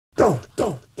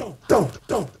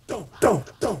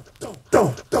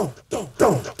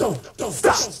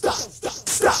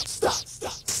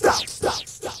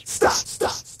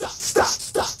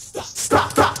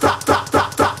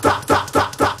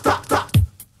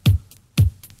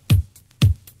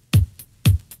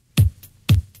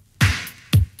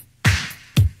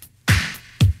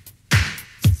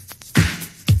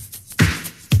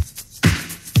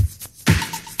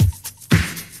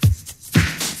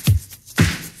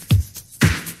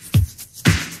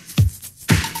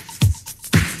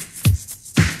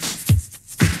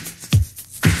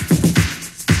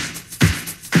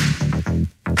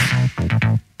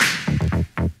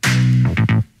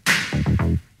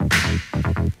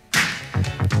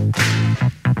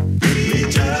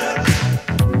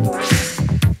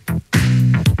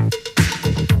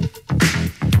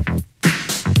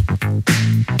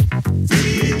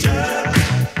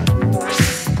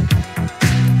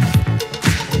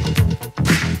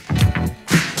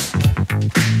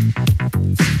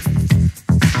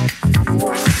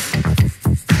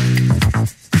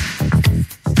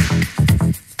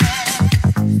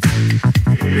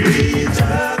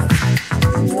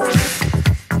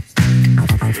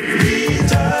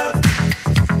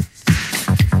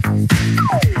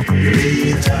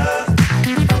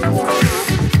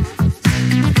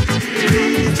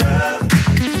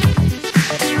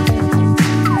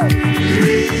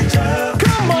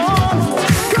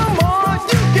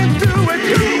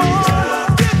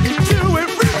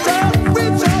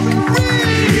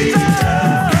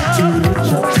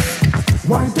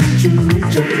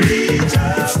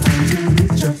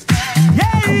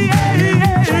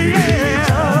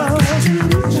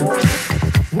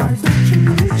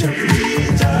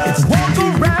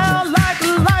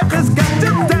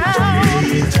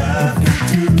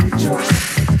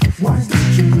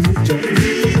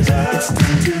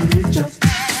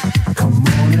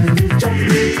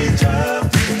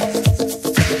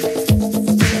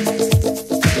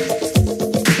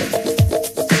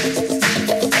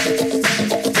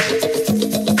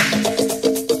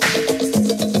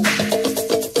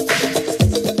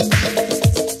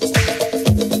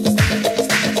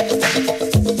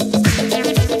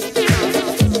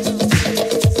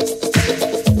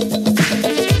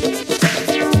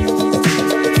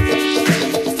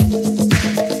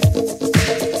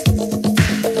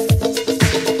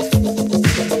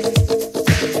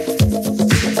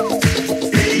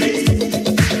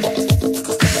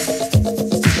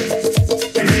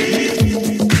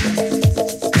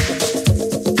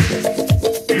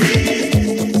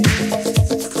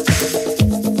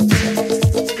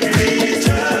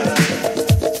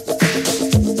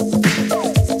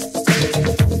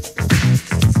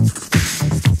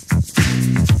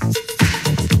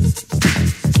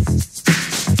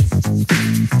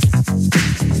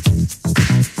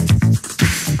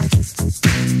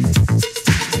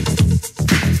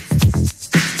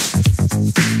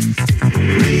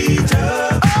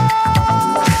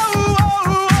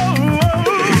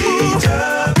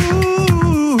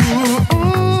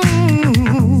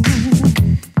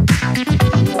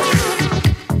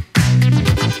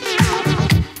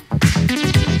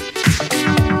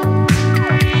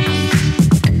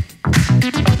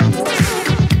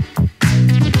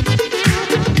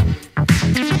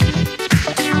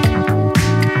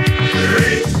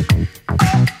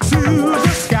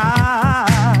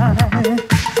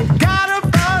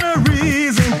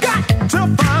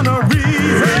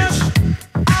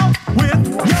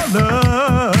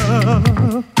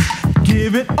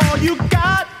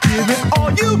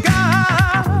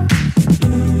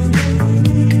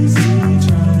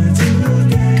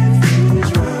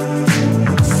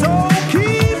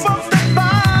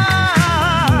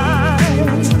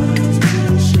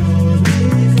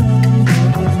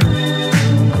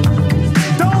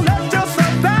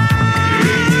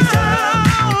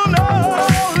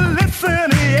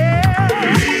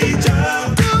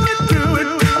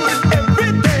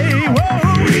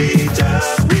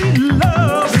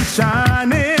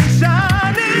Shining.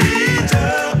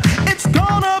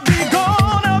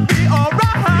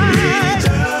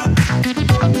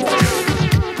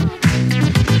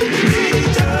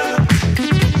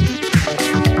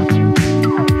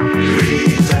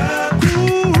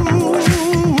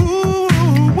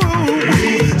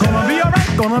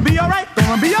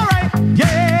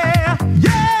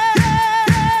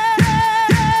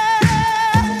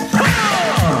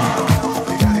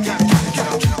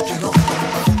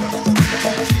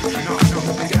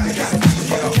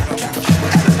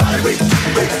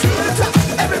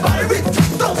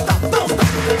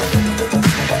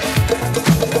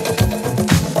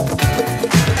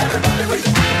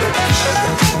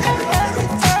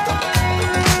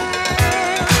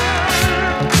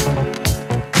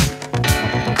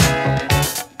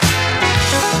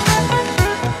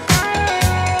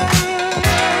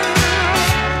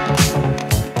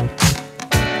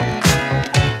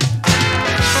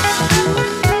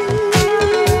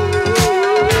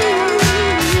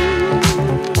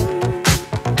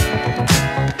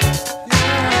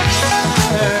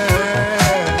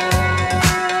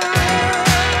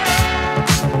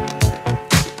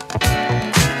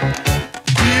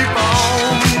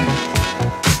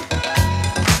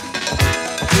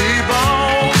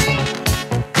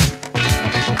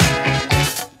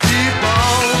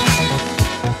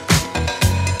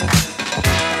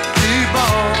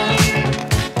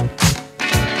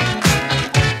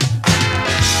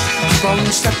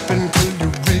 step until you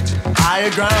reach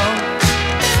higher ground.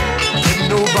 Let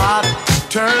nobody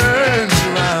turn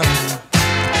you around.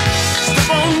 Step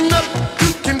on up,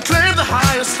 you can claim the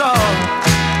highest star.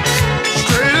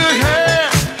 Straight ahead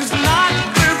is not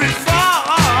very far.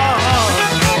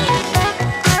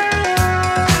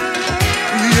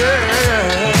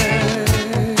 Yeah.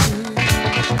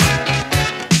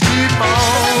 Keep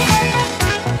on.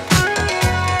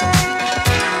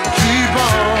 Keep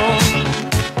on.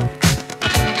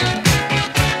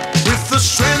 With the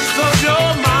strength of your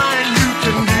mind, you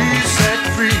can be set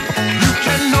free. You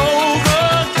can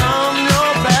overcome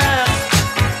your past.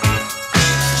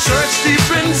 Search deep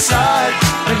inside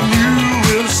and you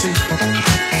will see.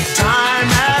 Time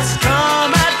has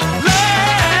come at last.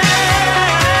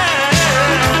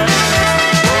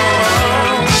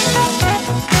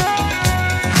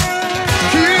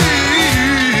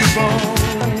 Keep on,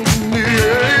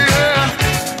 yeah.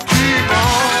 Keep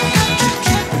on, keep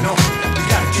keeping on. You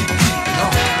gotta keep keeping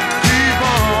on. Keep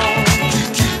on, keep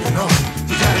keeping on.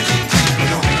 You gotta keep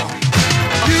keeping on.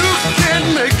 You can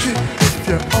make it if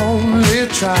you only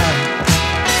try.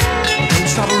 Don't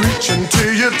stop reaching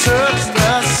till you touch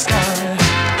the sky.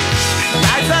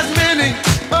 Life has many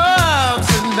ups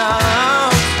and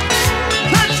downs.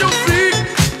 Let your feet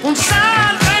on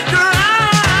solid ground.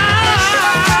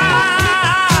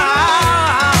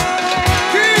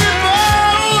 Keep on,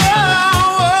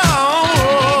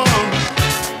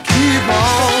 keep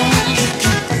on, keep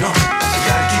keeping on. You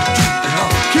gotta keep keeping on.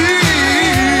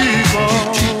 Keep on,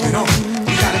 keep keeping on.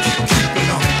 You gotta keep keeping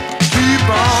on. Keep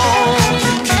on,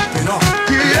 keep keeping on.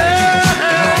 Yeah,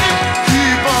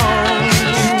 keep on,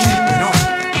 keep keeping on.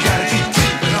 You gotta keep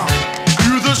keeping on.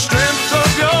 Through the strength of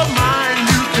your mind,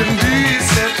 you can be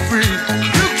set free.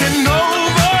 You can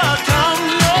overcome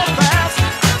your past.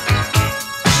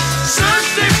 Search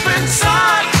deep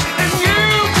inside and you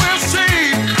will see.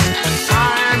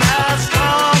 Time has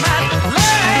come at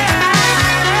last.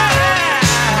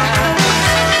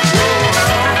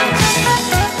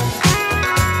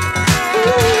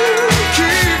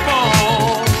 Keep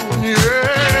on, yeah.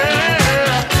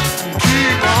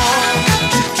 Keep on,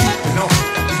 keep keeping on.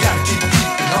 You gotta keep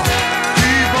keeping on.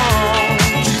 Keep on,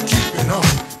 keep keeping on.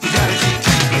 You gotta keep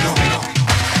keeping on.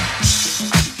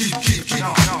 Keep keeping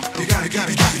on. You gotta keep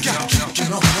keeping on.